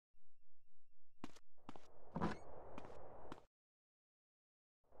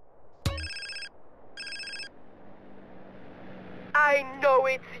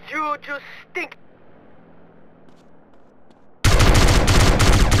points, you just stink.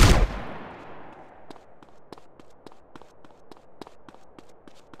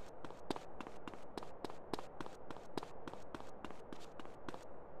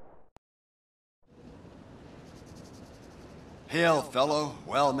 Hail, fellow.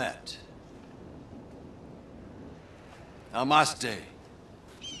 Well met. Namaste.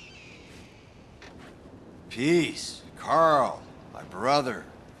 Peace. Carl, my brother.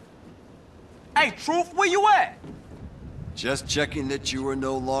 Hey, Truth, where you at? Just checking that you were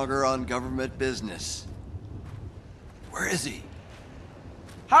no longer on government business. Where is he?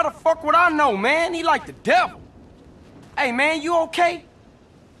 How the fuck would I know, man? He like the devil. Hey, man, you okay?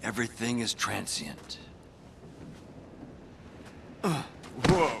 Everything is transient.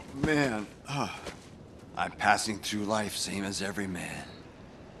 Whoa, man. I'm passing through life same as every man.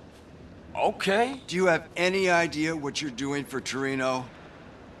 Okay. Do you have any idea what you're doing for Torino?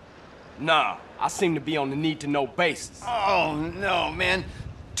 Nah, I seem to be on the need-to-know basis. Oh, no, man.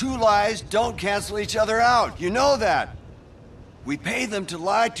 Two lies don't cancel each other out. You know that. We pay them to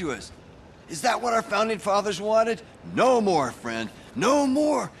lie to us. Is that what our founding fathers wanted? No more, friend. No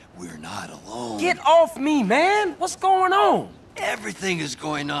more. We're not alone. Get off me, man. What's going on? Everything is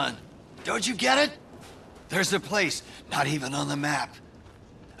going on. Don't you get it? There's a place not even on the map.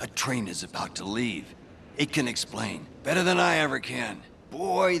 A train is about to leave. It can explain better than I ever can.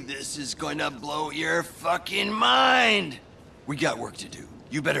 Boy, this is going to blow your fucking mind. We got work to do.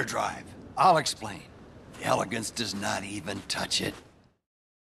 You better drive. I'll explain. The elegance does not even touch it.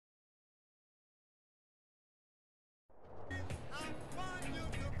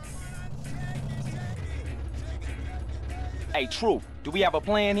 Hey, Truth, do we have a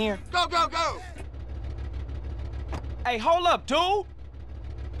plan here? Go, go, go! Hey, hold up, dude!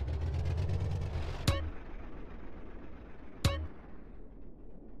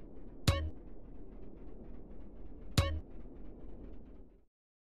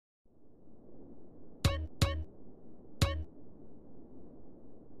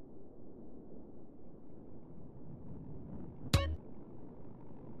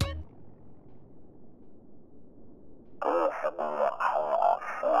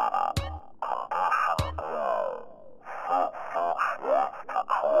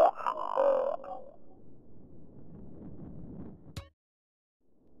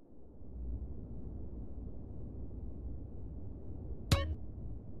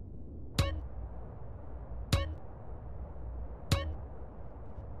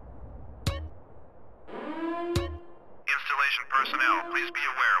 Personnel, please be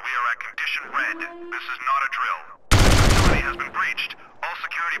aware we are at condition red. This is not a drill. The facility has been breached. All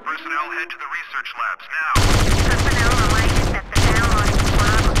security personnel head to the research labs now. Personnel reminded that the downloading of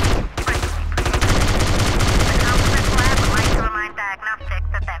pornography is strictly prohibited. The Conference Lab would like to remind diagnostics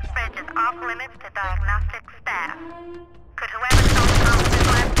that fridge is off limits to diagnostic staff. Could whoever stole the Conference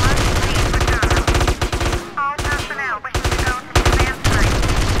Lab plug please return them? All personnel wishing to go to the advanced site,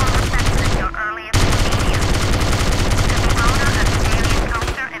 please call reception at your earliest convenience.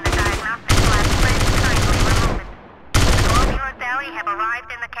 Have arrived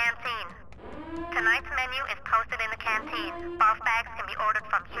in the canteen. Tonight's menu is posted in the canteen. Boss bags can be ordered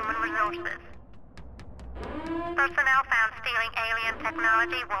from Human Resources. Personnel found stealing alien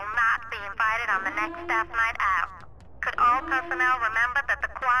technology will not be invited on the next staff night out. Could all personnel remember that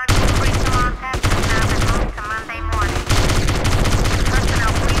the quarantine breach-alarm test has now been moved to Monday morning? Personnel,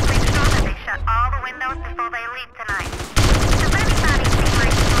 please make sure that they shut all the windows before they leave tonight. Does anybody see my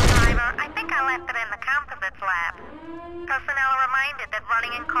screwdriver? I think I left it in the composites lab. Personnel are reminded that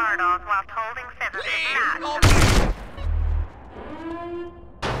running in corridors whilst holding scissors is not permitted.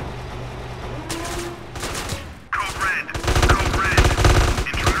 Code Red! Code Red!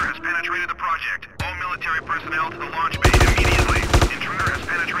 Intruder has penetrated the project. All military personnel to the launch bay immediately. Intruder has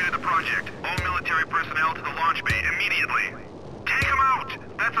penetrated the project. All military personnel to the launch bay immediately. Take him out!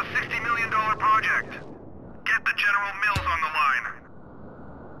 That's a $60 million project. Get the General Mills on the line.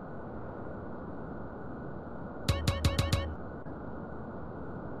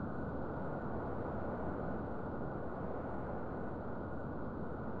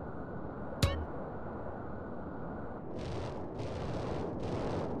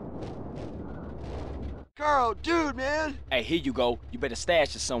 Carl, dude, man! Hey, here you go. You better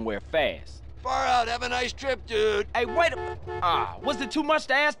stash it somewhere fast. Far out, have a nice trip, dude! Hey, wait a... was it too much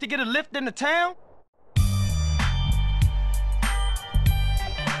to ask to get a lift into town?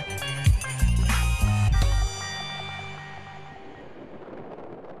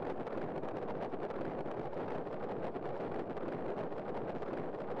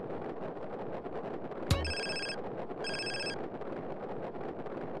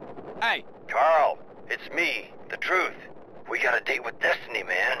 Destiny,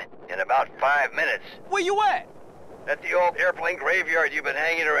 man. In about 5 minutes. Where you at? At the old airplane graveyard you've been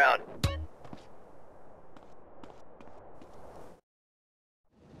hanging around.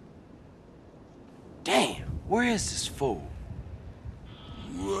 Damn, where is this fool?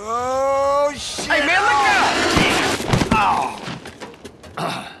 Whoa, shit! Hey, man, look out!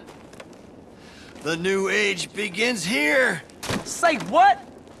 Oh. The new age begins here. Say what?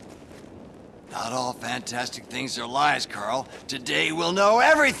 Not all fantastic things are lies, Carl. Today we'll know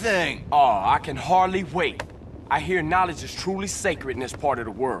everything. Oh, I can hardly wait. I hear knowledge is truly sacred in this part of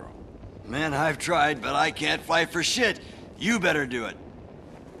the world. Man, I've tried, but I can't fight for shit. You better do it.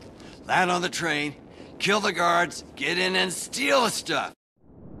 Land on the train, kill the guards, get in and steal the stuff.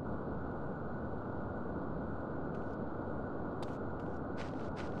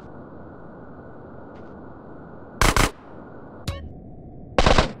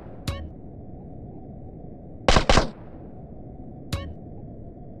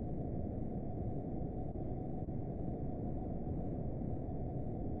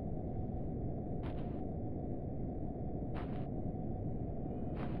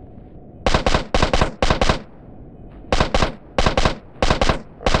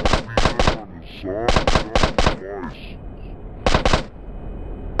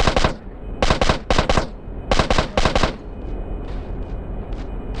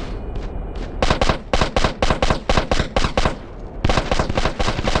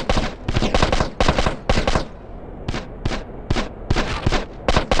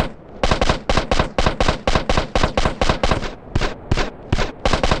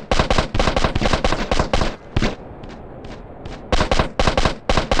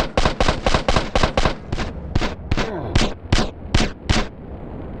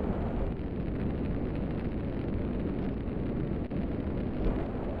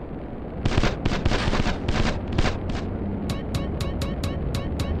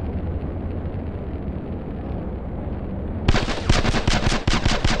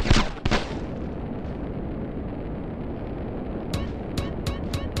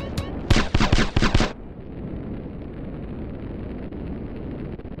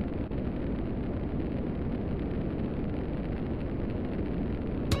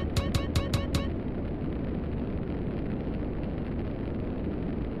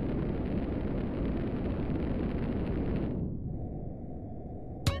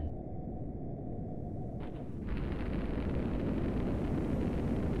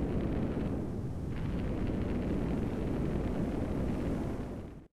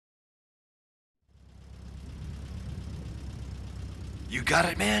 You got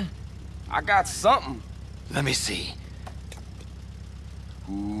it, man? I got something. Let me see.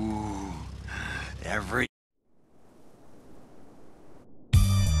 Ooh, every...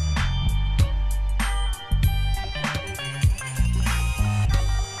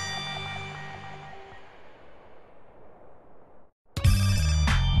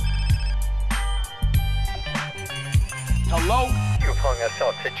 Hello? You've hung us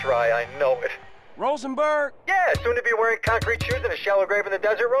out to dry, I know it. Rosenberg? Yeah, soon to be wearing concrete shoes in a shallow grave in the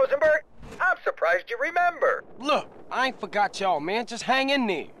desert, Rosenberg. I'm surprised you remember. Look, I ain't forgot y'all, man. Just hang in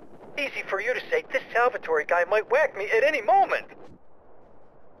there. Easy for you to say. This Salvatore guy might whack me at any moment.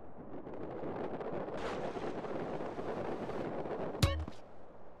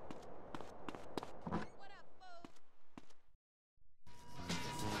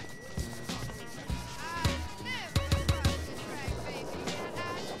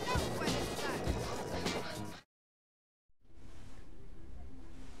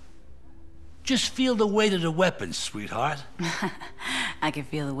 Just feel the weight of the weapon, sweetheart. I can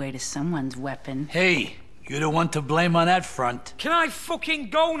feel the weight of someone's weapon. Hey, you're the one to blame on that front. Can I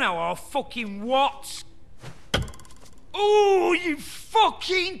fucking go now, or fucking what? Ooh, you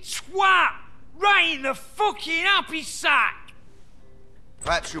fucking twat! Right in the fucking happy sack!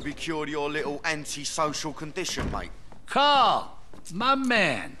 Perhaps you'll be cured of your little antisocial condition, mate. Carl, my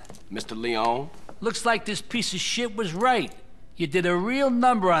man. Mr. Leon? Looks like this piece of shit was right. You did a real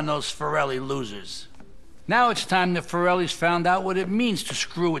number on those Forelli losers. Now it's time the Forellis found out what it means to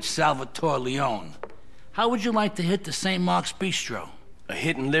screw with Salvatore Leone. How would you like to hit the St. Mark's Bistro? A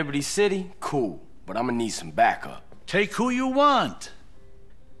hit in Liberty City? Cool, but I'm gonna need some backup. Take who you want.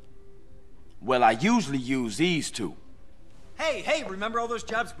 Well, I usually use these two. Hey, remember all those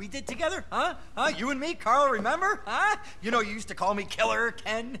jobs we did together? Huh? You and me, Carl, remember? Huh? You know, you used to call me Killer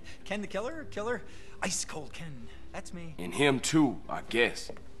Ken. Ken the Killer? Killer? Ice Cold Ken. That's me. And him too, I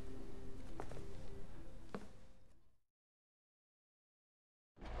guess.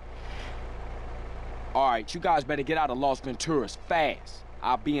 All right, you guys better get out of Las Venturas fast.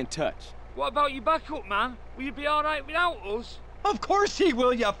 I'll be in touch. What about your backup, man? Will you be alright without us? Of course he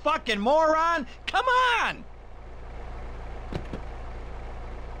will, you fucking moron! Come on!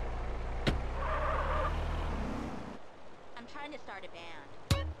 I'm trying to start a band.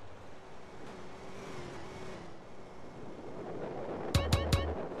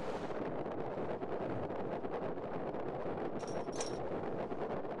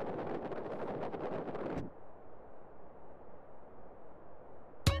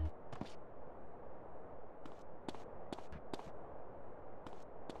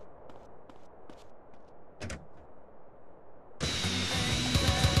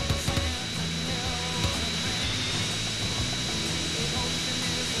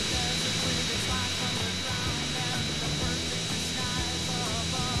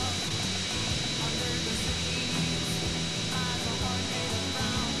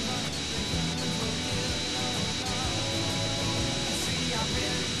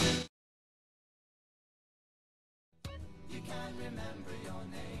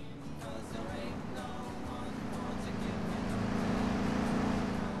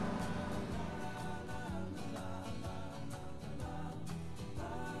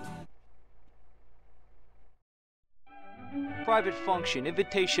 Private function,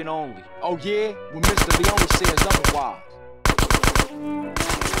 invitation only. Oh yeah? When Mr. Leone says otherwise.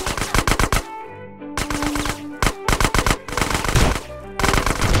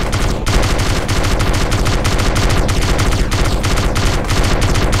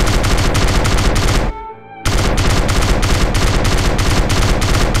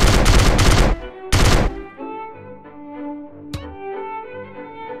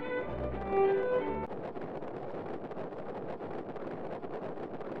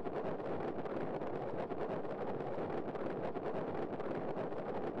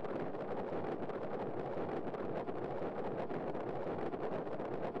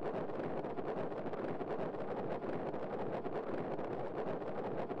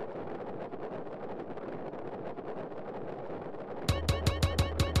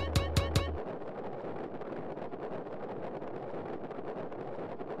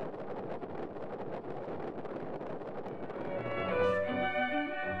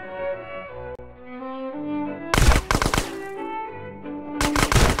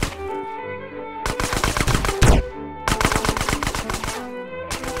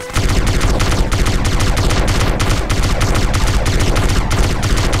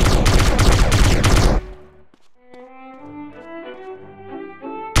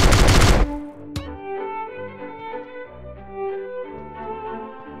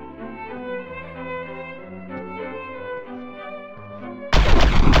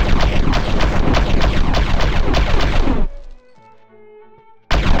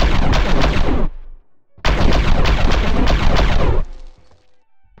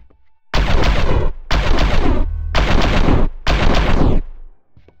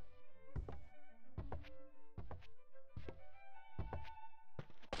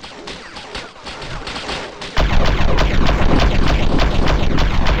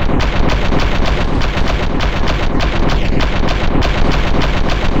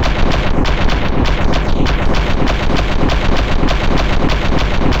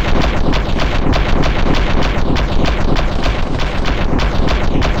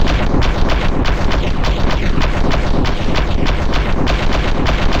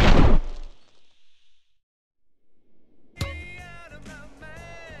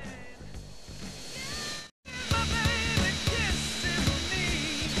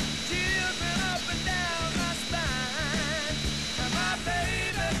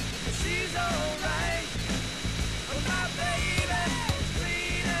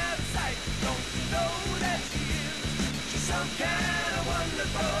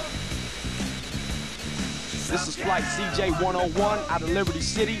 This is Flight CJ-101 out of Liberty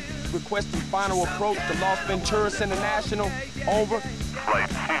City, requesting final approach to Los Venturas International. Over. Flight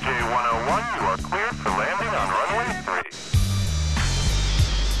CJ-101, you are clear for landing on runway 3.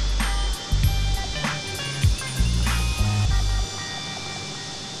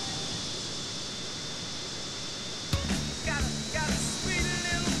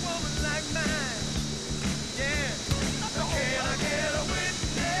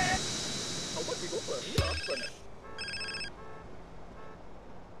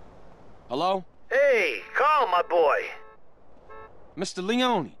 Hello? Hey, Carl, my boy. Mr.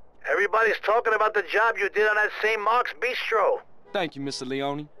 Leone. Everybody's talking about the job you did on that St. Mark's Bistro. Thank you, Mr.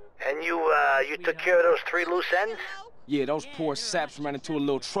 Leone. And you took care of those 3 loose ends? Yeah, those poor saps ran into a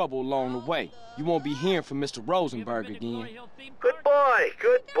little trouble along the way. You won't be hearing from Mr. Rosenberg again. Good boy,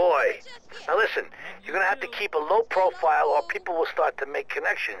 good boy. Now listen, you're gonna have to keep a low profile or people will start to make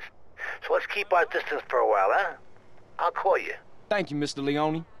connections. So let's keep our distance for a while, huh? I'll call you. Thank you, Mr.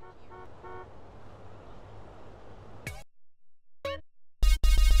 Leone.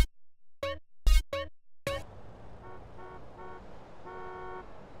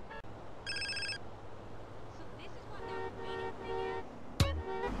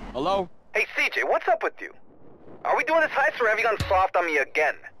 Hello? Hey, CJ, what's up with you? Are we doing this heist or have you gone soft on me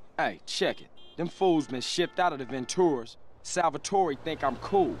again? Hey, check it. Them fools been shipped out of the Venturas. Salvatore think I'm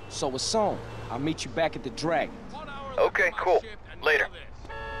cool, so it's on. I'll meet you back at the Dragon. Okay, cool. Later.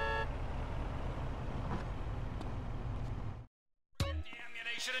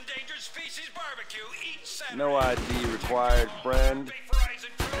 No ID required, friend.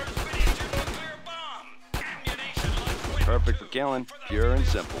 Perfect for killing, pure and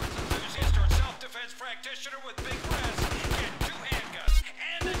simple. Self-defense practitioner with big breasts. Get 2 handguns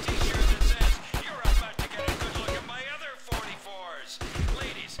and a t-shirt that says you're about to get a good look at my other 44s.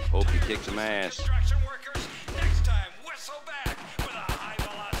 Ladies, Hope you kick some ass. construction workers, next time whistle back with a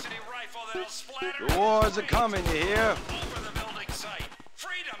high-velocity rifle that'll splatter The wars are coming, you hear? over the building site.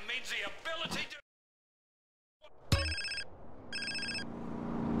 Freedom means the ability to...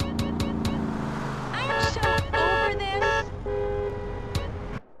 I'm so over this.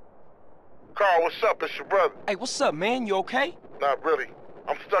 Carl, what's up? It's your brother. Hey, what's up, man? You okay? Not really.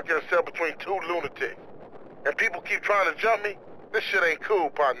 I'm stuck in a cell between 2 lunatics. And people keep trying to jump me. This shit ain't cool,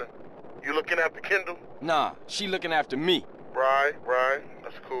 partner. You looking after Kendall? Nah, she looking after me. Right.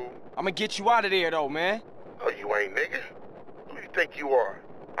 That's cool. I'ma get you out of there, though, man. No, you ain't, nigga. Who you think you are?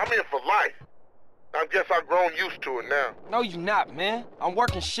 I'm here for life. I guess I've grown used to it now. No, you not, man. I'm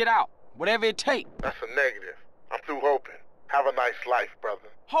working shit out. Whatever it take. That's a negative. I'm through hoping. Have a nice life, brother.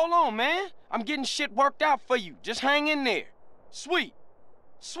 Hold on, man. I'm getting shit worked out for you. Just hang in there. Sweet.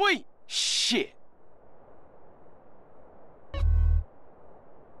 Shit.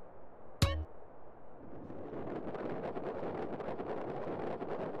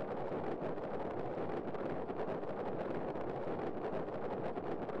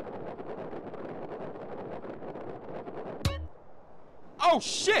 Oh,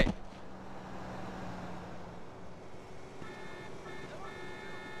 shit!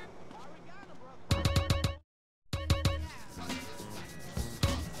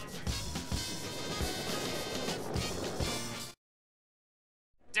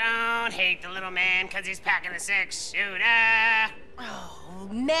 Don't hate the little man because he's packing a 6-shooter. Oh,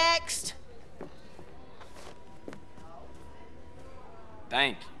 next.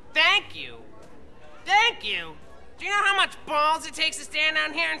 Thank you. Thank you. Thank you. Do you know how much balls it takes to stand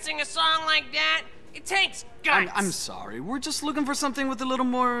down here and sing a song like that? It takes guts. I'm sorry. We're just looking for something with a little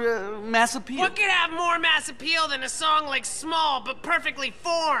more mass appeal. What could have more mass appeal than a song like Small but perfectly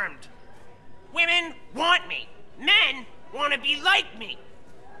formed? Women want me. Men want to be like me.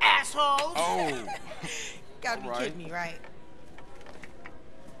 Assholes. Oh. Gotta be kidding me, right?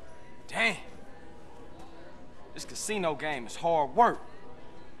 Damn. This casino game is hard work.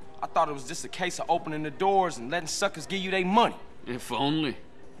 I thought it was just a case of opening the doors and letting suckers give you their money. If only.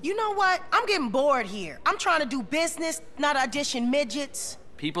 You know what? I'm getting bored here. I'm trying to do business, not audition midgets.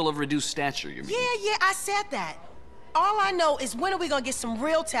 People of reduced stature, you mean? Yeah, I said that. All I know is when are we gonna get some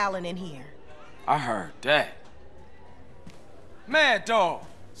real talent in here? I heard that. Mad Dog.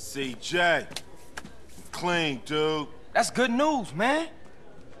 CJ. Clean, dude. That's good news, man.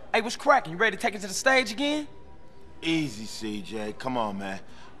 Hey, what's cracking? You ready to take it to the stage again? Easy, CJ. Come on, man.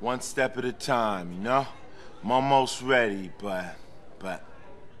 One step at a time, you know? I'm almost ready, but...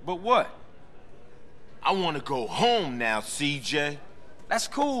 But what? I want to go home now, CJ. That's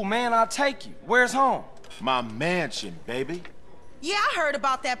cool, man. I'll take you. Where's home? My mansion, baby. Yeah, I heard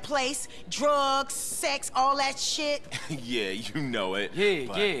about that place. Drugs, sex, all that shit. Yeah, you know it.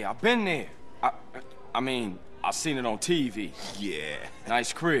 Yeah, I've been there. I mean, I've seen it on TV. Yeah.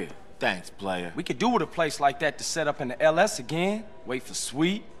 Nice crib. Thanks, player. We could do with a place like that to set up in the LS again. Wait for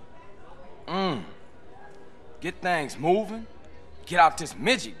Sweet. Get things moving. Get out this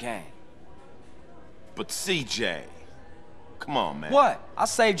midget game. But CJ, come on, man. What? I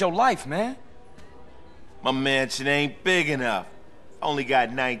saved your life, man. My mansion ain't big enough. Only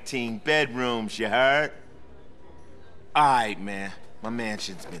got 19 bedrooms, you heard? All right, man. My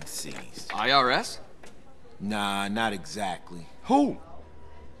mansion's been seized. IRS? Nah, not exactly. Who?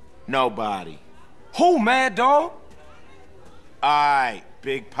 Nobody. Who, Mad Dog? All right,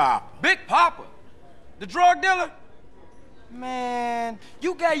 Big Papa. Big Papa? The drug dealer? Man,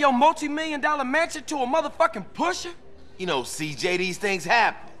 you gave your multi-million-dollar mansion to a motherfucking pusher? You know, CJ, these things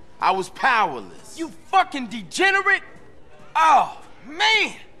happen. I was powerless. You fucking degenerate? Oh,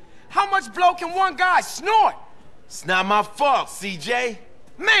 man! How much blow can one guy snort? It's not my fault, CJ.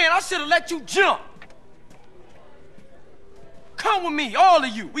 Man, I should've let you jump. Come with me, all of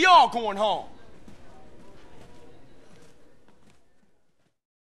you. We all going home.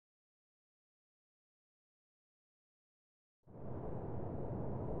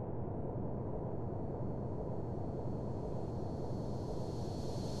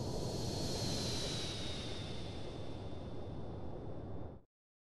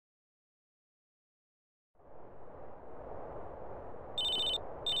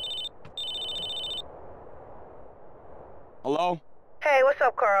 Hello? Hey, what's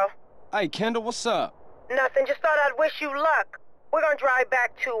up, Carl? Hey, Kendall, what's up? Nothing, just thought I'd wish you luck. We're gonna drive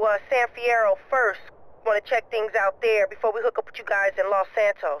back to San Fierro first. Want to check things out there before we hook up with you guys in Los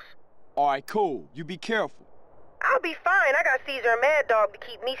Santos. All right, cool. You be careful. I'll be fine. I got Caesar and Mad Dog to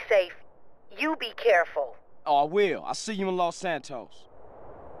keep me safe. You be careful. Oh, I will. I'll see you in Los Santos.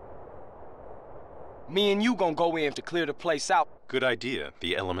 Me and you gonna go in to clear the place out. Good idea,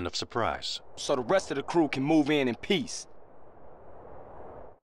 the element of surprise. So the rest of the crew can move in peace.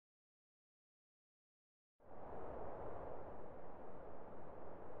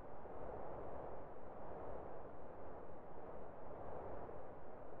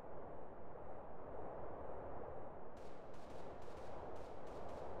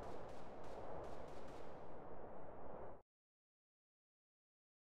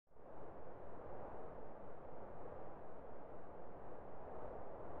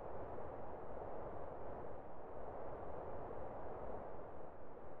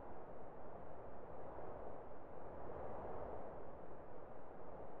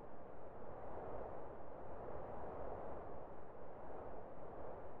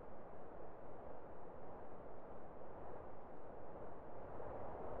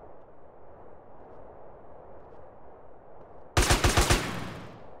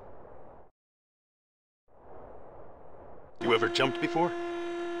 You ever jumped before?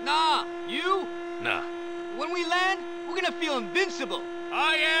 Nah, you? Nah. When we land, we're gonna feel invincible.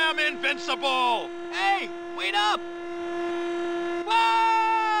 I am invincible! Hey, wait up!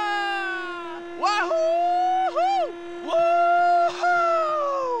 Wah! Wahoo! Woohoo!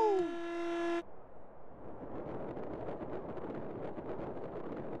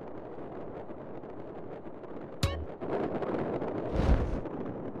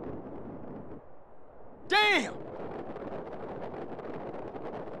 Damn!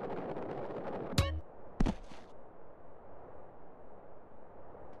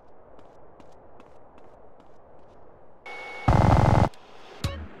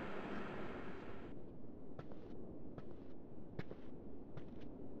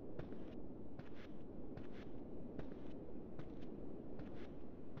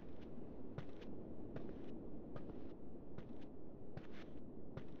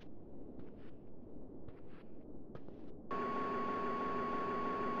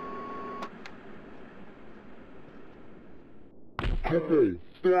 Come on,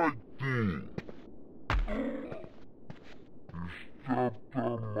 fight me! You stepped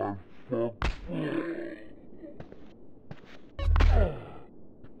on my fucking...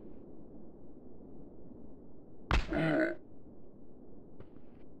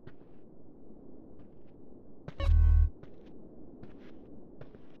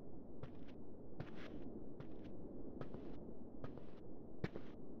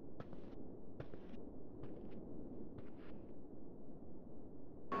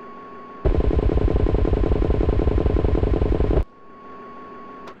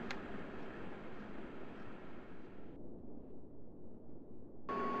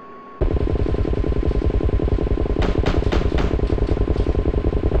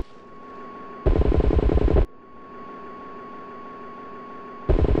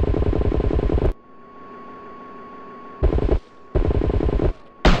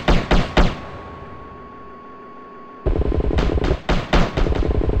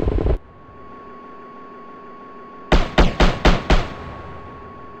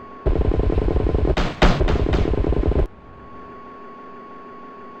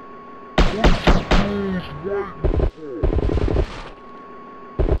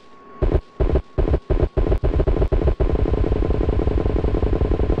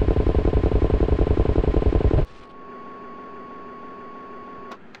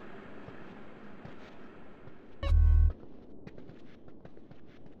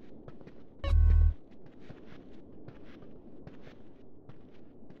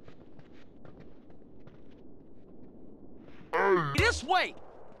 This way!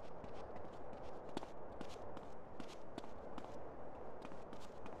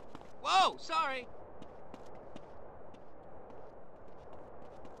 Whoa, sorry.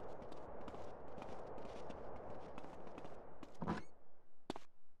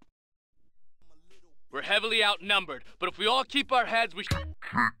 We're heavy heavily outnumbered, but if we all keep our heads, we Kick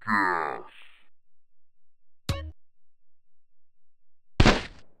ass.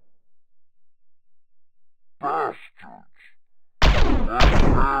 Bastards.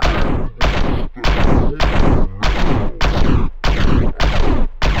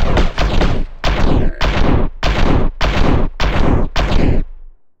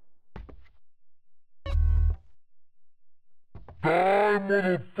 Die,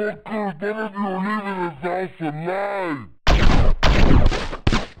 motherfuckers! None of you are leaving this house alive!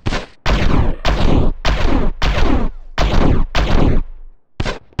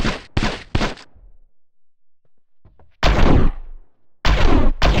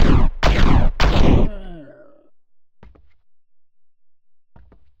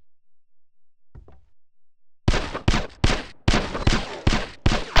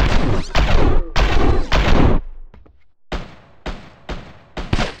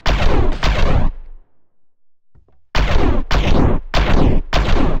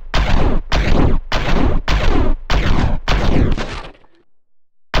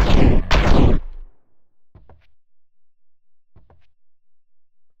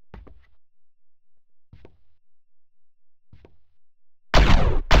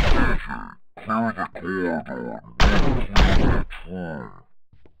 Clear the corridor. Please try.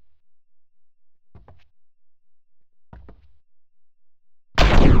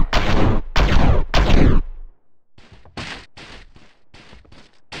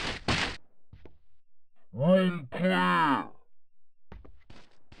 Room clear.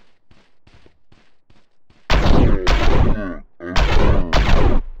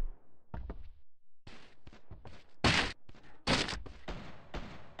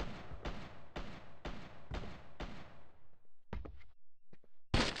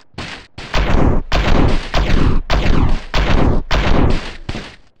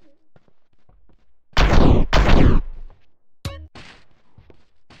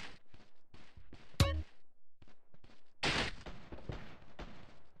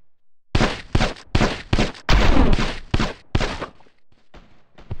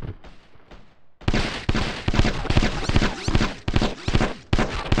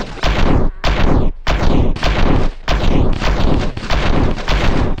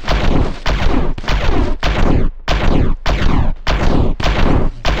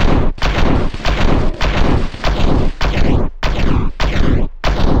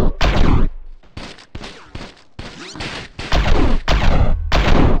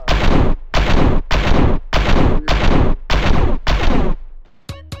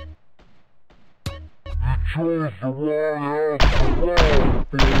 chose the wrong house to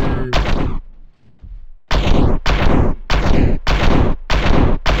walk, man.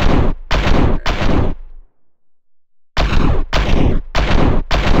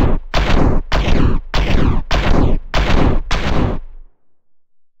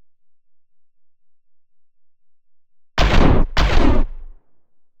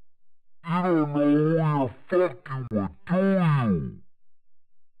 You don't know who you're fucking with, do you?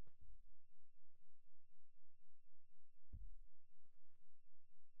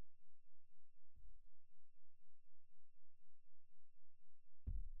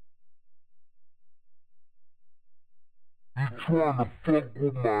 You trying to fuck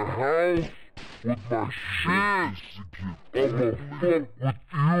with my house? With my shit? I'ma fuck with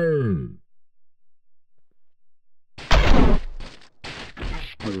you.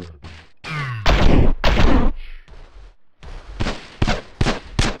 It's gonna be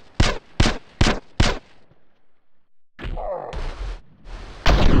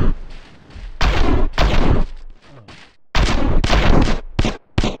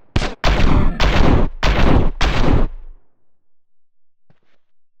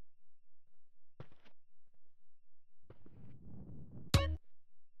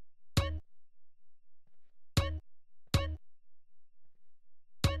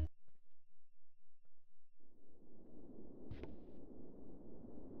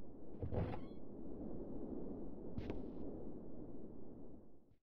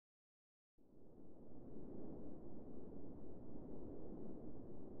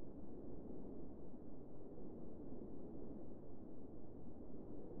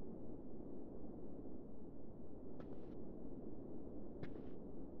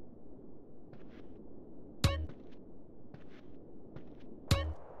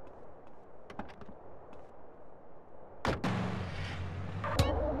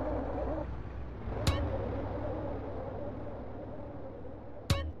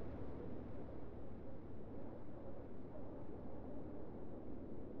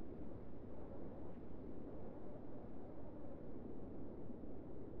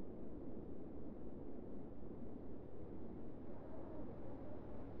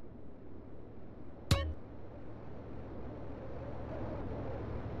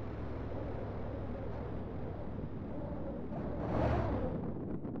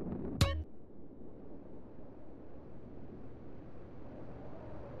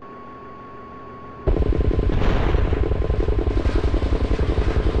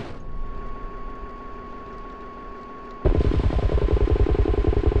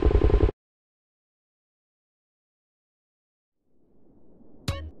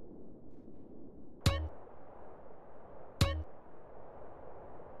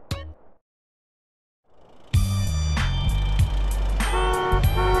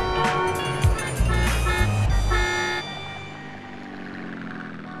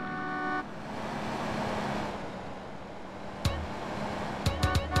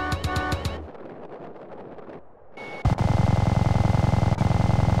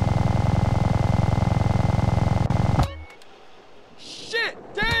shit!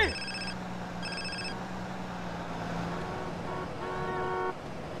 Damn!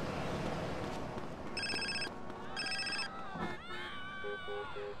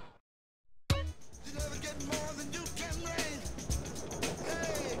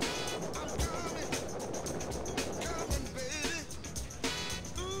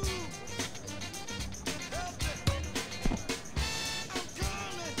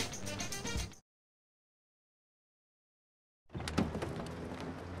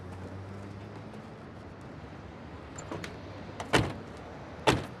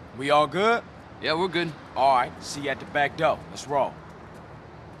 We all good? Yeah, we're good. All right, see you at the back door. Let's roll.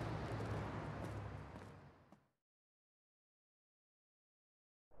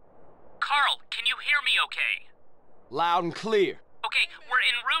 Carl, can you hear me okay? Loud and clear. Okay, we're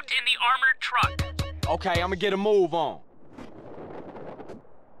en route in the armored truck. Okay, I'ma get a move on.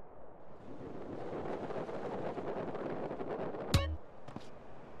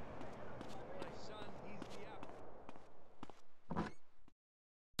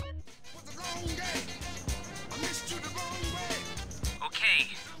 Okay,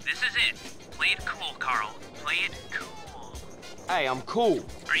 this is it. Play it cool, Carl. Play it cool. Hey, I'm cool.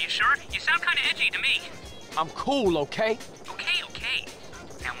 Are you sure? You sound kind of edgy to me. I'm cool, okay? Okay, okay.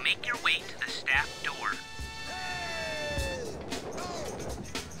 Now make your way to the staff door.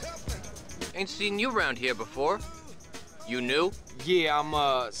 Ain't seen you around here before. You new? Yeah,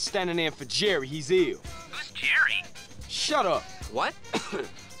 I'm, standing in for Jerry. He's ill. Who's Jerry? Shut up. What?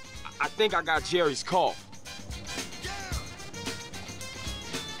 I think I got Jerry's call.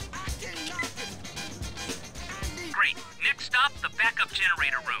 Great. Next stop, the backup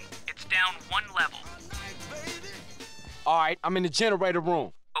generator room. It's down one level. All right, I'm in the generator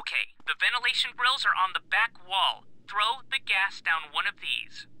room. Okay, the ventilation grills are on the back wall. Throw the gas down one of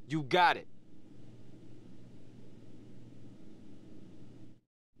these. You got it.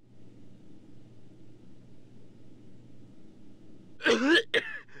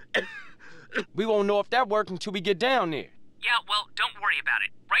 We won't know if that worked until we get down there. Yeah, well, don't worry about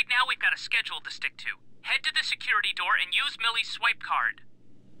it. Right now we've got a schedule to stick to. Head to the security door and use Millie's swipe card.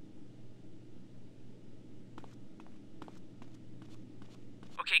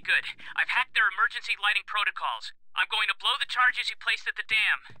 Okay, good. I've hacked their emergency lighting protocols. I'm going to blow the charges you placed at the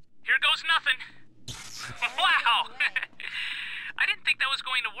dam. Here goes nothing. Wow! I didn't think that was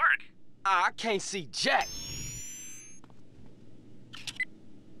going to work. I can't see jack.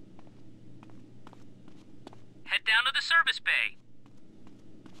 Head down to the service bay.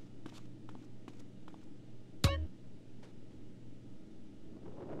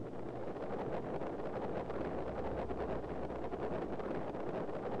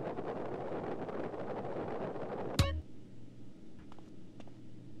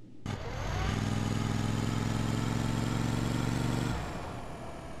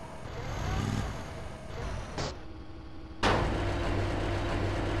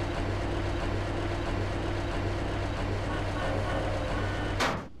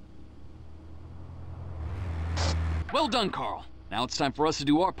 Well done, Carl. Now it's time for us to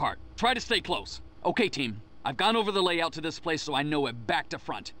do our part. Try to stay close. Okay, team. I've gone over the layout to this place so I know it back to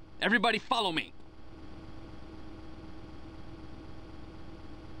front. Everybody follow me.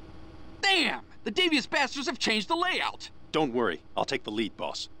 Damn! The devious bastards have changed the layout. Don't worry. I'll take the lead,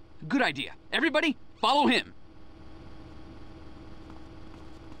 boss. Good idea. Everybody, follow him.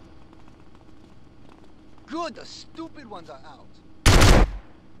 Good, the stupid ones are out.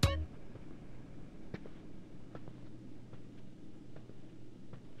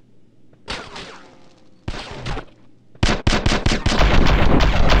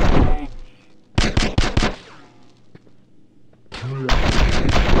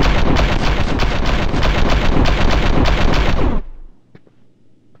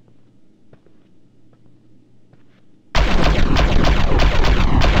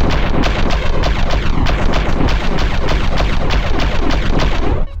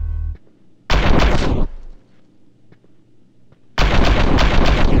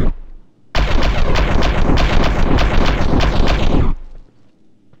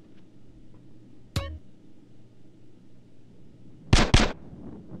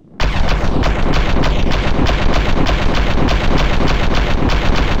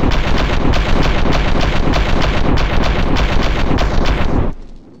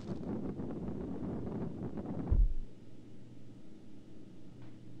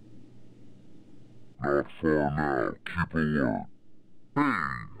 Not far now, keep alert. Hey,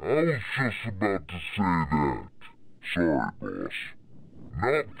 I was just about to say that. Sorry, boss.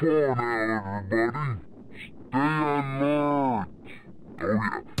 Not far now, everybody. Stay alert. Oh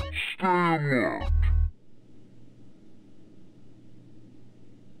yeah, stay alert.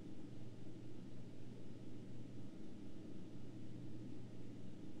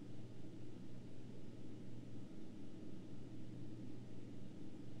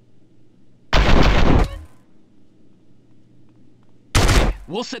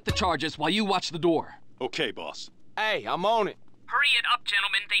 We'll set the charges while you watch the door. Okay, boss. Hey, I'm on it. Hurry it up,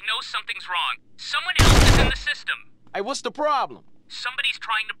 gentlemen. They know something's wrong. Someone else is in the system. Hey, what's the problem? Somebody's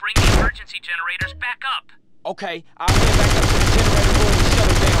trying to bring the emergency generators back up. Okay, I'll head back up to the generator room and shut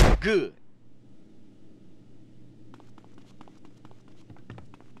them down. Good.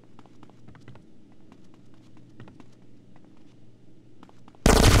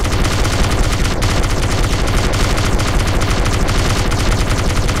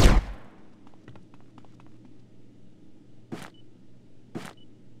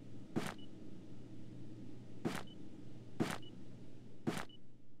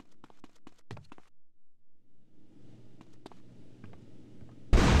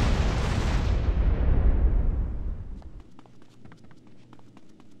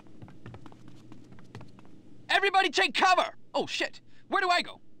 Everybody take cover! Oh, shit. Where do I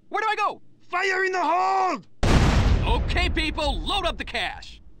go? Where do I go? Fire in the hold! Okay, people, load up the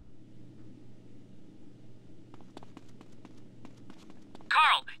cash.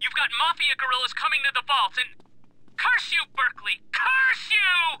 Carl, you've got Mafia guerrillas coming to the vaults and... Curse you, Berkeley! Curse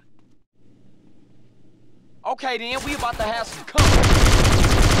you! Okay, then, we about to have some company.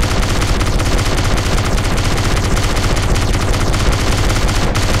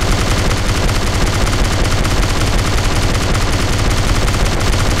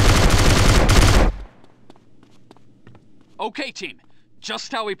 Okay, team.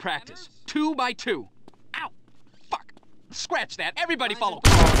 Just how we practice. 2 by 2. Ow! Fuck! Scratch that. Everybody follow.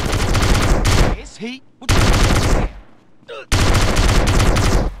 It's heat.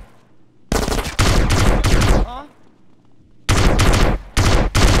 Huh?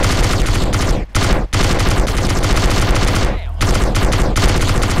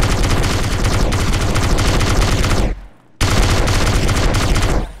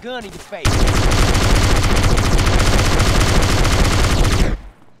 Gun in your face.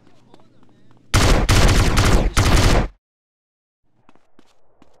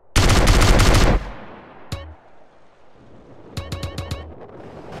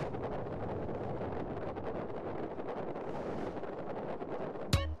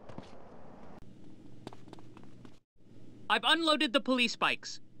 I've unloaded the police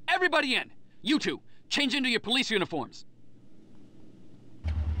bikes. Everybody in! You two, change into your police uniforms.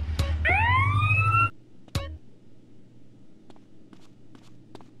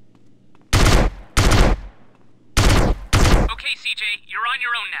 Okay, CJ, you're on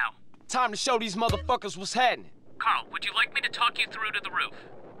your own now. Time to show these motherfuckers what's happening. Carl, would you like me to talk you through to the roof?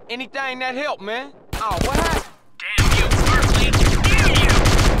 Anything that help, man. Oh, what happened? Damn you, Berkeley! Damn you!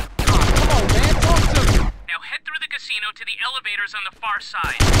 Oh, come on, man, talk to me. Now head through the casino to the elevators on the far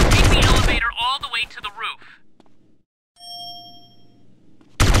side. Take the elevator all the way to the roof.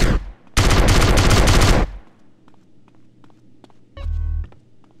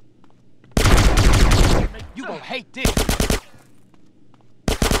 You gon' hate this.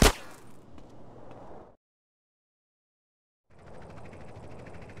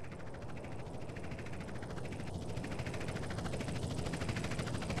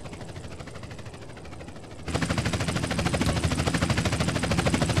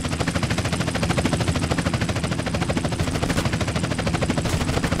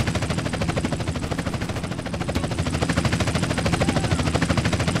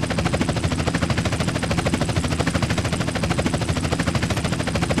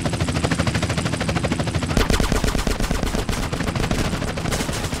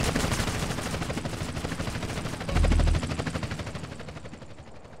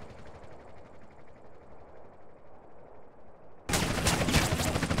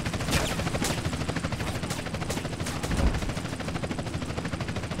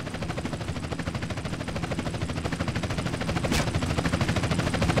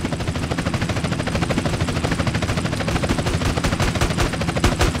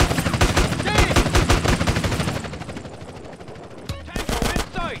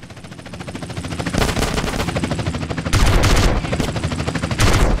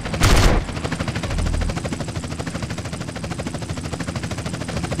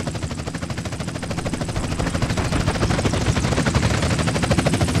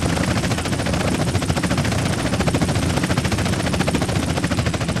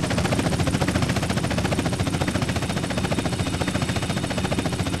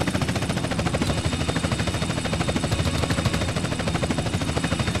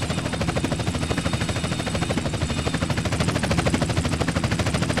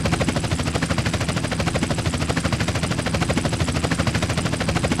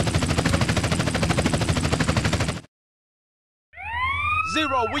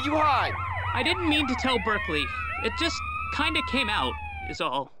 Zero, where you hide? I didn't mean to tell Berkeley. It just kinda came out. is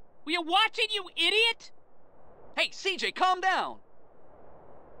all. Were you watching, you idiot? Hey, CJ, calm down.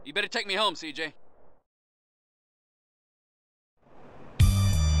 You better take me home, CJ.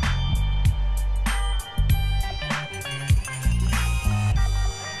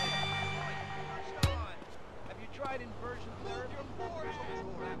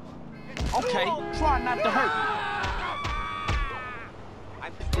 Okay, try not to hurt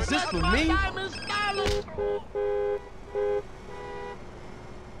me. Is this for me?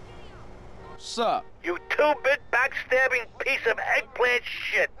 What's up? You two-bit backstabbing piece of eggplant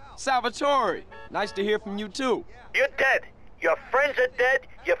shit. Salvatore, nice to hear from you too. You're dead. Your friends are dead.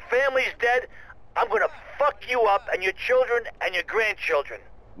 Your family's dead. I'm gonna fuck you up and your children and your grandchildren.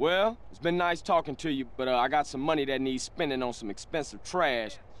 Well, it's been nice talking to you, but I got some money that needs spending on some expensive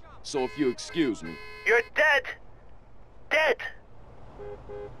trash. So if you excuse me. You're dead. Dead.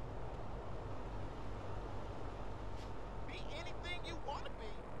 Be anything you want to be.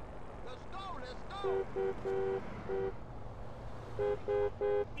 Let's go,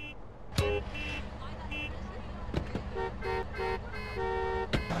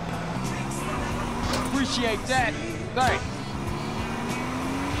 Appreciate that. Thanks.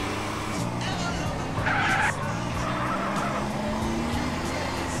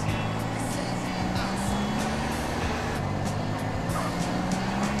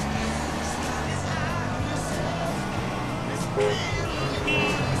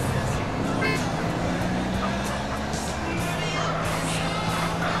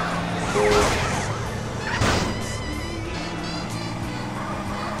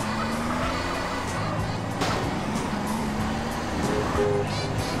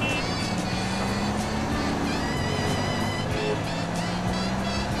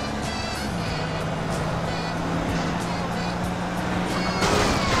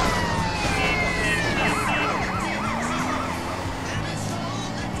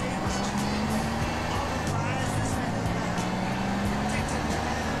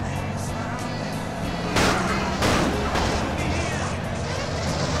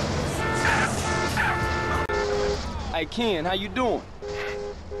 Hey, Ken, how you doing?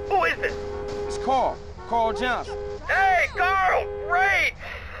 Who is this? It's Carl. Carl Johnson. Hey, Carl! Great!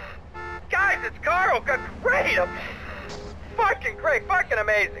 Guys, it's Carl! Great! Fucking great! Fucking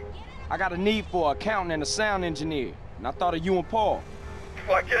amazing! I got a need for an accountant and a sound engineer, and I thought of you and Paul.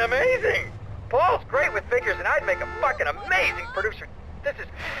 Fucking amazing! Paul's great with figures, and I'd make a fucking amazing producer.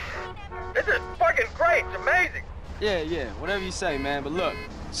 This is fucking great! It's amazing! Yeah, whatever you say, man, but look,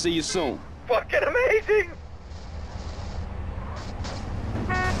 see you soon. Fucking amazing!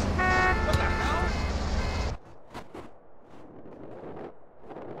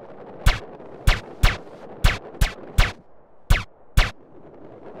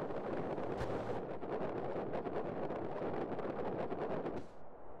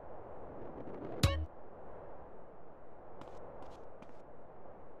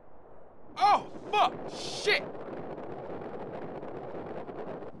 Oh, fuck! Shit!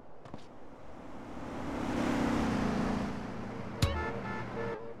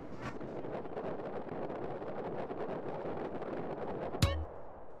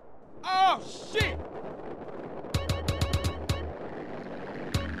 Oh, shit!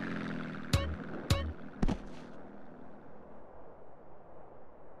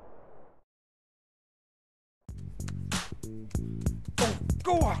 Oh,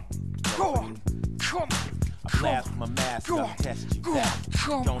 go on! Go on! Come on! I blast my mask, Go I'll on. test you Go back. on.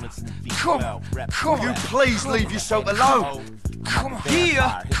 Come Donuts and on. V12, Come rep on. Will you rap. please leave yourself alone? Come on.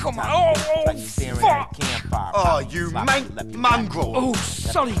 Here! Come on! Oh, fuck! Oh, you mongrel! Oh,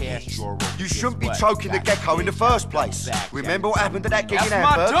 sorry. You shouldn't be choking the gecko in the first place. Remember what happened to that gig in That's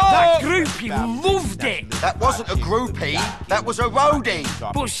my Hamburg? dog! That groupie loved it! That wasn't a groupie, that was a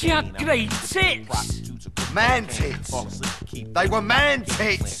roadie. But she had great tits! Man tits. They were man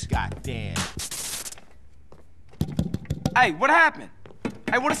tits. Hey, what happened?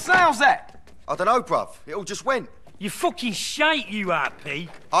 Hey, what the sound's that? I don't know, bruv. It all just went. You fucking shite, you RP.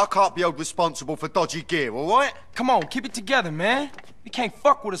 I can't be held responsible for dodgy gear, all right? Come on, keep it together, man. You can't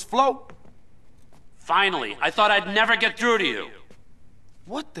fuck with us, Flo. Finally, I thought I'd never get through to you.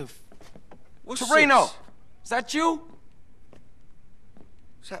 What the What's Torino, this? is that you?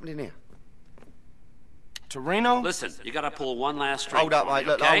 What's happening here? Torino? Listen, you gotta pull one last string. Hold up, for me, mate.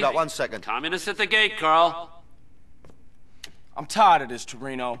 Look, okay? hold up 1 second. Communists at the gate, Carl. I'm tired of this,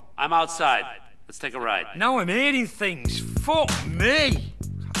 Torino. I'm outside. Let's take a ride. Now I'm hearing things. Fuck me. Hey,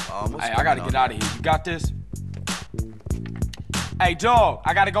 I gotta get out of here. You got this? Hey, dog,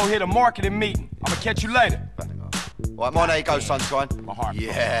 I gotta go hit a marketing meeting. I'm gonna catch you later. Right, mine, there you go, sunshine. My heart.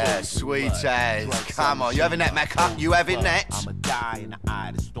 Yeah, sweet as. Come on, you having that, Macca? You having that? I'ma die in the eye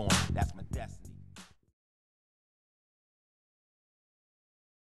of the storm. That's my destiny.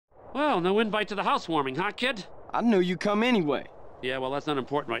 Well, no invite to the housewarming, huh, kid? I knew you'd come anyway. Yeah, well, that's not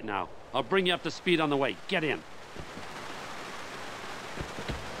important right now. I'll bring you up to speed on the way. Get in.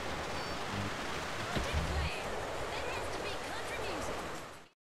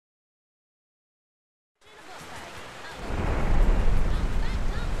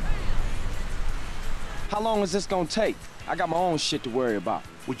 How long is this gonna take? I got my own shit to worry about.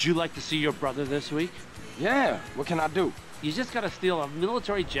 Would you like to see your brother this week? Yeah, what can I do? You just gotta steal a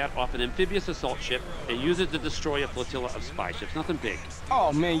military jet off an amphibious assault ship and use it to destroy a flotilla of spy ships. Nothing big.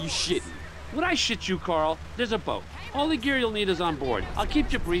 Oh man, you shitting. Would I shit you, Carl? There's a boat. All the gear you'll need is on board. I'll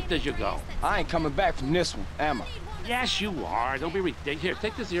keep you briefed as you go. I ain't coming back from this one, am I? Yes, you are. Don't be ridiculous. Here,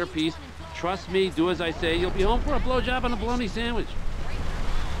 take this earpiece. Trust me, do as I say. You'll be home for a blowjob and a bologna sandwich.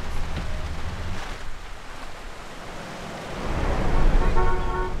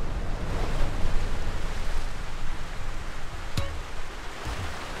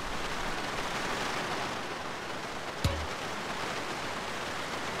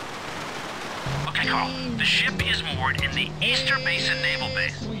 Okay, Carl. The ship is moored in the Easter Basin Naval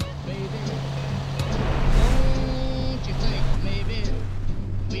Base. Don't you think maybe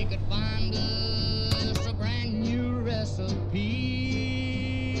we could find us a brand new recipe?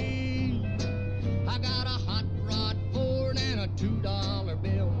 I got a hot rod Ford and a $2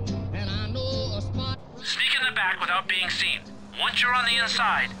 bill, and I know a spot. Sneak in the back without being seen. Once you're on the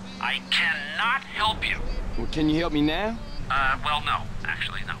inside, I cannot help you. Well, can you help me now? Well, no.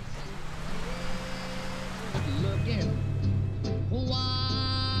 Actually, no. Looking,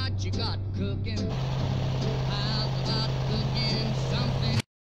 what you got cooking? How's about cooking something?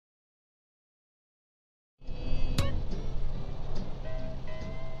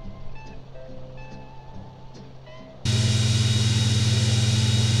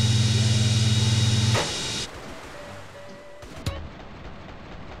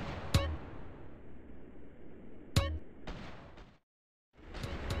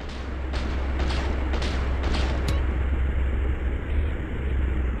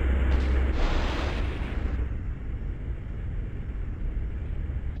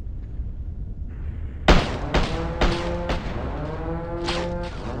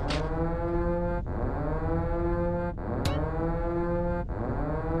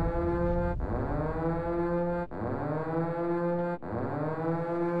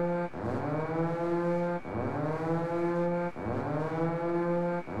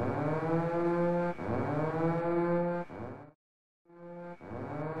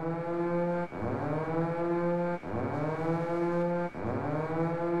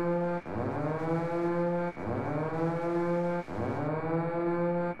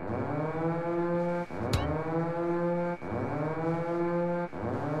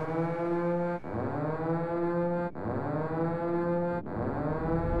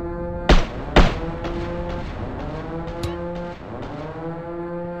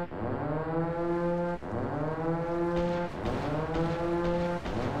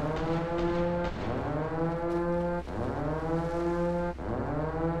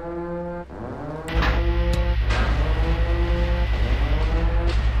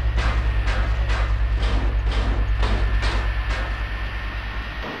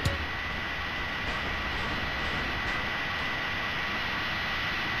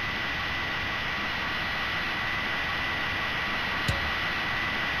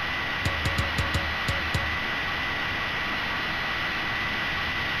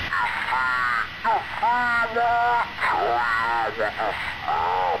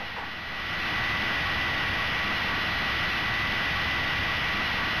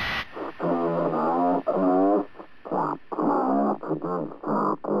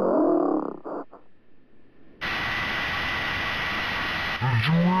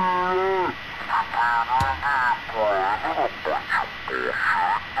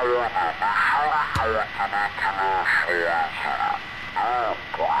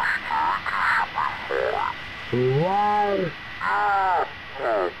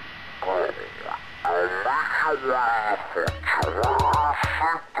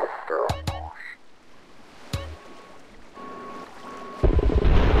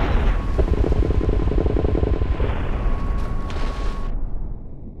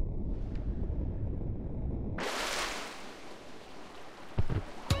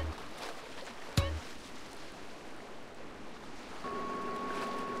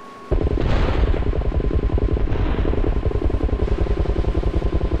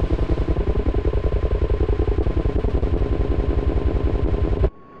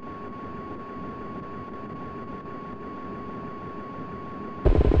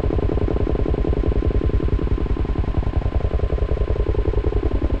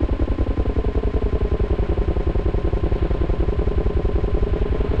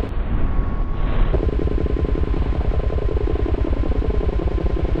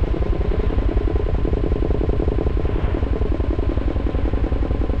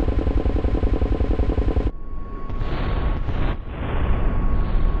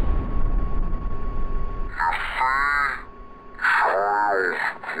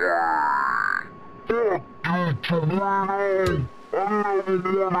 Fuck you, Torino! I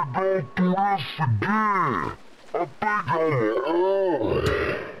never wanna go through this again! I think I'm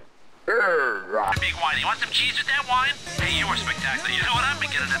Big wine. You want some cheese with that wine? Hey, you were spectacular. You know what? I'm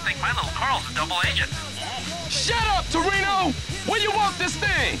beginning to think my little Carl's a double agent. Shut up, Torino! Where you want this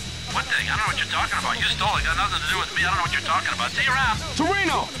thing? What thing? I don't know what you're talking about. You stole it. Got nothing to do with me. I don't know what you're talking about. See you around.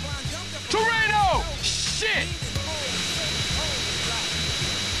 Torino! Torino! Shit!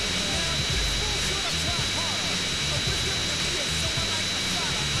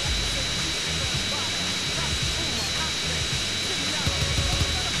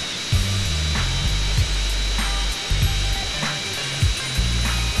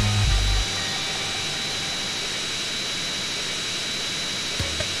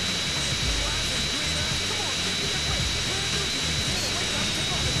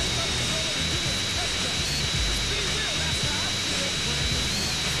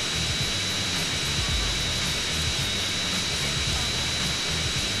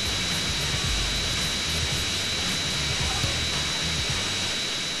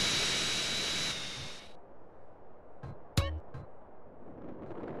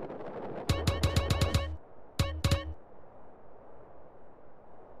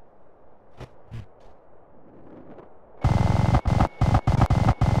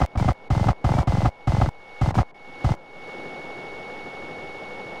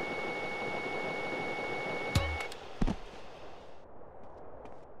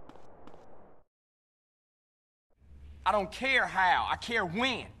 I don't care how, I care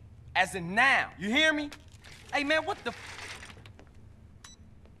when. As in now, you hear me? Hey man, what the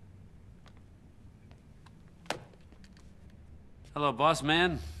Hello, boss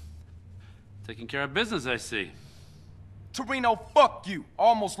man. Taking care of business, I see. Torino, fuck you.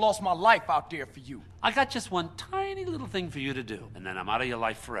 Almost lost my life out there for you. I got just one tiny little thing for you to do, and then I'm out of your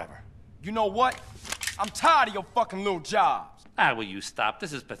life forever. You know what? I'm tired of your fucking little jobs. Ah, will you stop?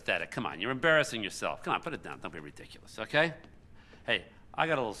 This is pathetic. Come on, you're embarrassing yourself. Come on, put it down. Don't be ridiculous, okay? Hey, I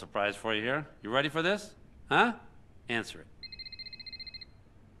got a little surprise for you here. You ready for this? Huh? Answer it.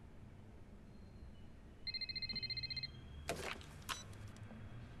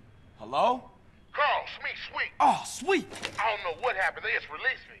 Hello? Carl, Sweet. Oh, Sweet. I don't know what happened. They just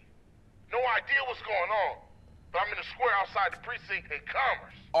released me. No idea what's going on. But I'm in the square outside the precinct in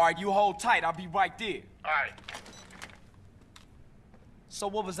Commerce. All right, you hold tight. I'll be right there. All right. So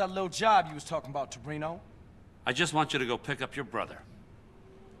what was that little job you was talking about, Torino? I just want you to go pick up your brother.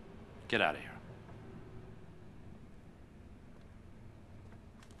 Get out of here.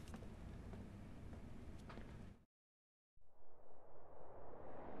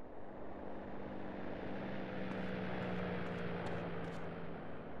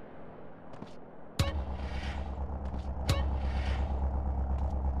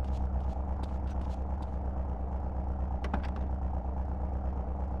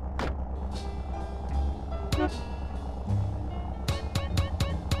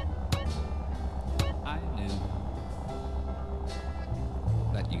 I knew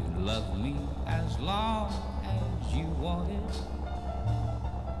that you'd love me as long as you wanted.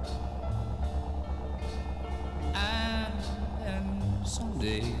 And then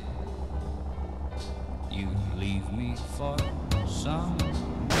someday you'd leave me for some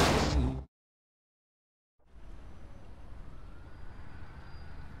new.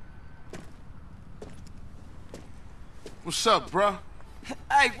 What's up, bruh?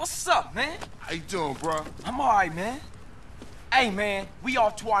 Hey, what's up, man? How you doing, bruh? I'm all right, man. Hey, man, we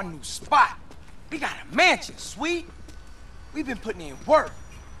off to our new spot. We got a mansion, Sweet. We've been putting in work,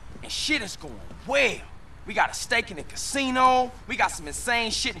 and shit is going well. We got a stake in the casino. We got some insane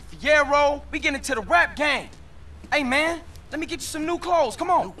shit in Fierro. We getting into the rap game. Hey, man, let me get you some new clothes.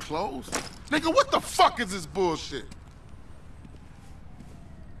 Come on. New clothes? Nigga, what the fuck is this bullshit?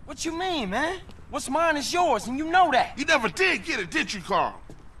 What you mean, man? What's mine is yours, and you know that. You never did get it, did you, Carl?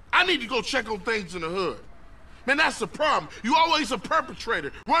 I need to go check on things in the hood. Man, that's the problem. You always a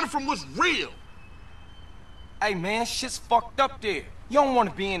perpetrator, running from what's real. Hey, man, shit's fucked up there. You don't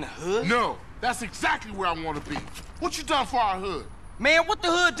want to be in the hood. No, that's exactly where I want to be. What you done for our hood? Man, what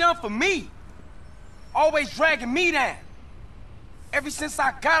the hood done for me? Always dragging me down. Ever since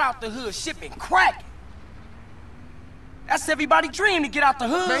I got out the hood, shit been cracking. That's everybody's dream to get out the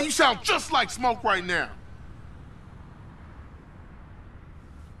hood. Man, you sound just like Smoke right now.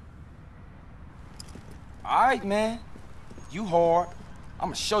 All right, man. You hard.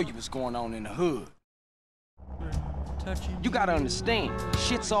 I'ma show you what's going on in the hood. You gotta understand,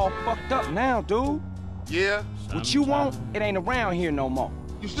 shit's all fucked up now, dude. Yeah? What you want, it ain't around here no more.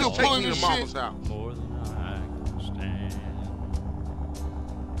 You still pulling this shit? More than I can stand.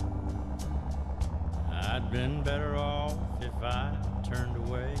 I'd been better off if I turned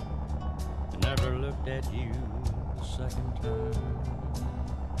away and never looked at you the second time.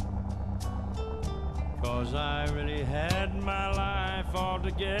 'Cause I really had my life all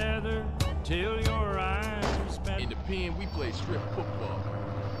together till your eyes met. In the pen, we play strip football.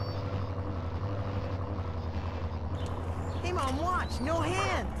 Hey, Mom, watch. No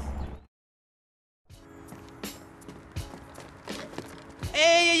hands.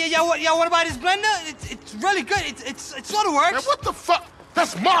 Hey, yo, what about his blender? It's really good. It sort of works. Man, what the fuck?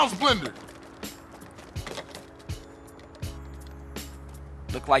 That's Marl's blender.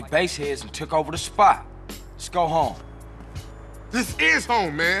 Look like baseheads and took over the spot. Let's go home. This is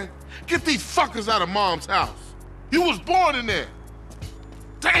home, man. Get these fuckers out of Mom's house. You was born in there.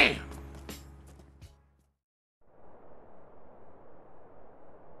 Damn.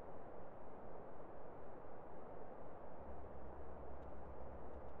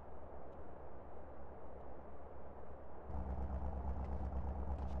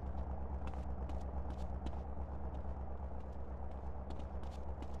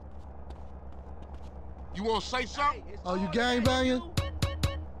 You wanna say something? Oh, you gangbanging?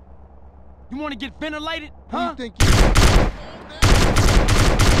 You wanna get ventilated? Huh? Who you think you...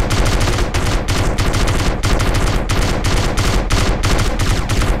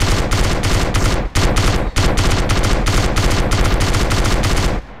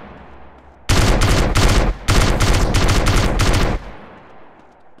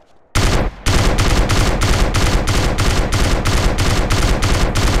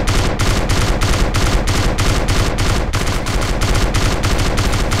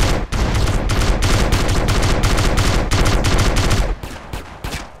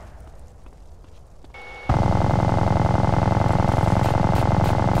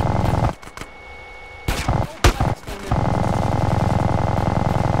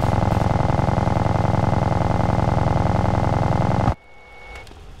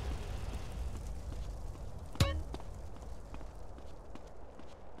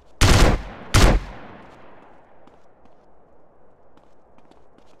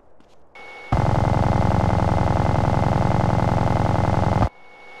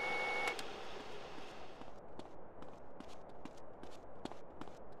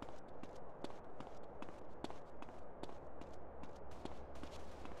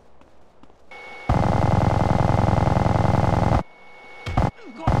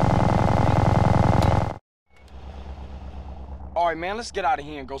 All right, man, let's get out of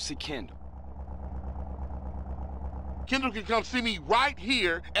here and go see Kendall. Kendall can come see me right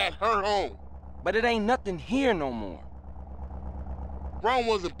here at her home. But it ain't nothing here no more. Rome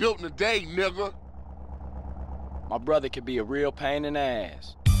wasn't built in a day, nigga. My brother could be a real pain in the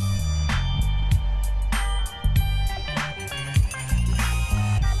ass.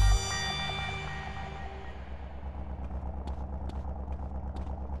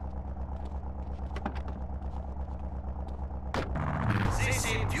 They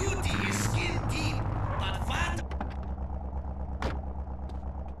say beauty is skin deep, but fat.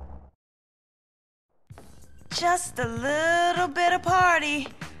 Just a little bit of party.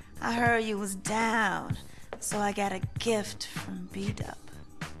 I heard you was down, so I got a gift from B-Dup.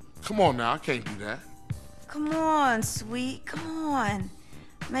 Come on now, I can't do that. Come on, sweet, come on.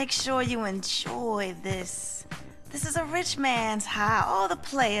 Make sure you enjoy this. This is a rich man's high. All the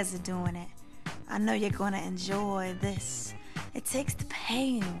players are doing it. I know you're gonna enjoy this. It takes the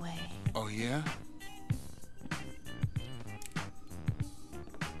pain away. Oh, yeah?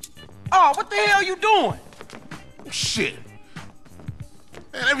 Oh, what the hell you doing? Shit.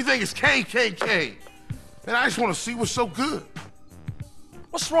 Man, everything is Kane. Man, I just want to see what's so good.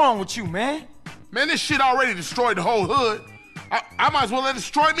 What's wrong with you, man? Man, this shit already destroyed the whole hood. I might as well let it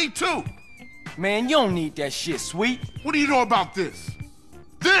destroy me, too. Man, you don't need that shit, sweet. What do you know about this?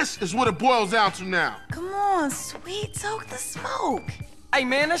 This is what it boils down to now. Come on, sweet, soak the smoke. Hey,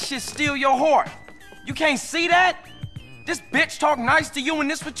 man, that shit steal your heart. You can't see that? This bitch talk nice to you and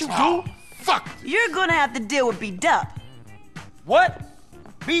this what you do? Fuck. You're gonna have to deal with B-Dup. What?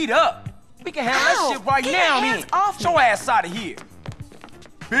 Beat up? We can handle that shit right now, your then. hands off Get your ass out of here,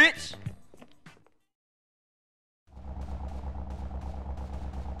 bitch.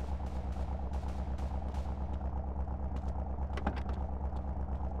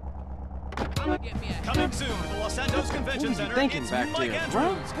 Coming soon to the Los Santos Convention Center. Thinking It's back Mike there,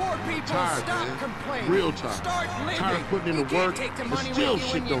 Andrews. bro. Poor people, Tired, stop man. complaining. Real tired. Start living. Tired of putting in You the can't work, take the and money still with you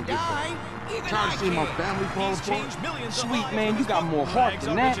shit when don't you get die. done. Even Tired I of seeing my can't. family fall He's apart. changed millions of Sweet lives man, with you his got book, more heart Rags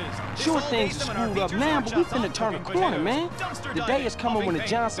than Over that. Riches. It's Sure all things based are on our screwed up features, now, but we workshops, finna turn a cooking corner, potatoes, man. dumpster The day diving, is coming when the pumping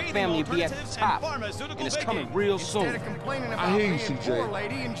Johnson paint, family will be at the alternatives, top, and pharmaceutical and it's coming baking. real Instead soon. of complaining I about hear you, being CJ. poor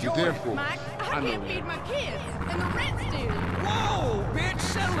lady, enjoy You're there it. for me. Mike, I know can't that. feed my kids, and the rent's due. Whoa, bitch,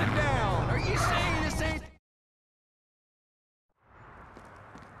 settle it down. Are you saying this ain't...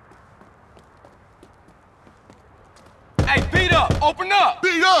 Hey, beat up! Open up!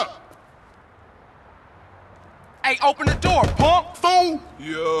 Beat up! Hey, open the door, punk! Fool!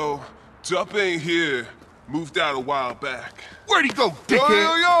 Yo, Dup ain't here. Moved out a while back. Where'd he go, Yo,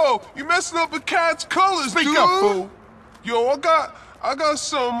 dickhead? yo, you messing up the cat's colors, Speak dude. up, fool. Yo, I got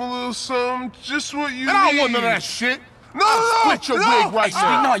something, a little something, just what you And I need. don't want none of that shit. No, I'll split your wig right Hey,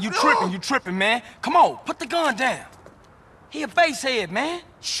 now. no, you tripping, man. Come on, put the gun down. He a basehead, man.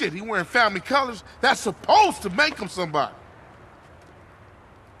 Shit, he wearing family colors? That's supposed to make him somebody.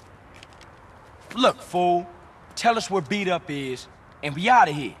 Look, fool, tell us where beat up is, and we out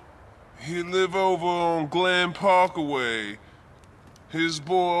of here. He live over on Glen Parkaway. His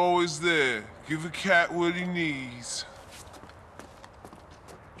boy always there. Give a cat what he needs.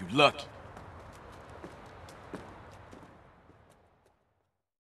 You lucky.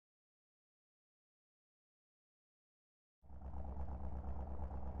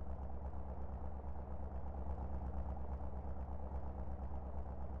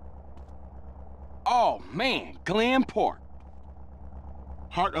 Oh, man, Glen Park.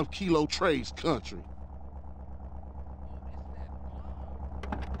 Heart of Kilo Trades country.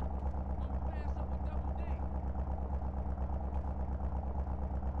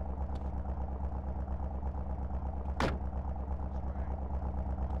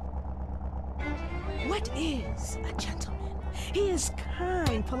 What is a gentleman? He is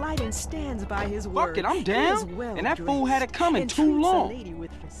kind, polite, and stands by his word. Fuck it, I'm He down. is well And that fool dressed had it coming and too treats long. A lady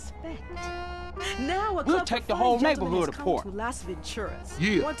with respect. Now a We'll club take for the fine whole gentlemen neighborhood has come apart. to Las Venturas.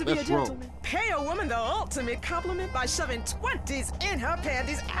 Yeah, Want to be a let's roll. gentleman? Pay a woman the ultimate compliment by shoving 20s in her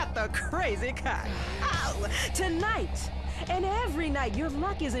panties at the crazy cock. Oh, tonight and every night, your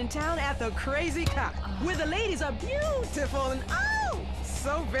luck is in town at the Crazy Cock, where the ladies are beautiful and oh,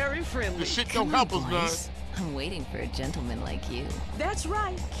 so very friendly. This shit don't help us none. I'm waiting for a gentleman like you. That's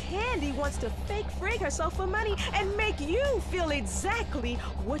right. Candy wants to fake freak herself for money and make you feel exactly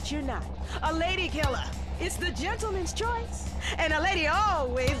what you're not. A lady killer. It's the gentleman's choice. And a lady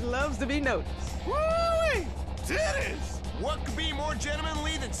always loves to be noticed. Woo-wee! Titties! What could be more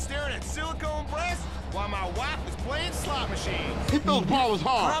gentlemanly than staring at silicone breasts while my wife is playing slot machines? Hit those ballers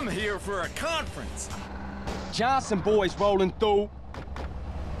hard. I'm here for a conference. Johnson boys rolling through.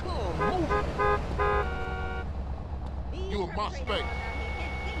 You in my space.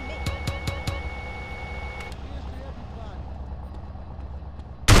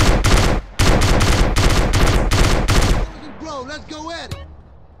 Bro, let's go at it.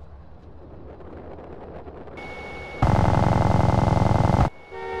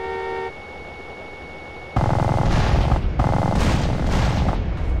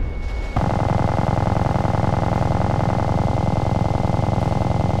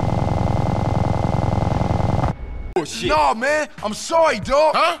 Nah, man, I'm sorry,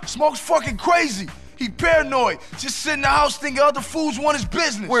 dog. Huh? Smoke's fucking crazy. He paranoid. Just sit in the house thinking other fools want his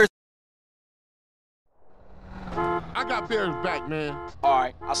business. Where's I got Bear's back, man. All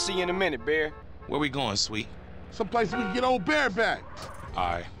right, I'll see you in a minute, Bear. Where we going, sweet? Someplace we can get old Bear back.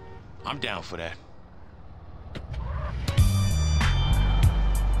 All right, I'm down for that.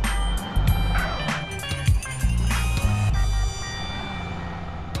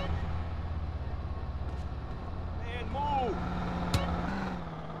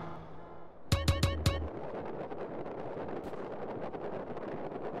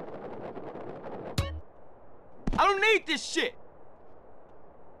 I don't need this shit.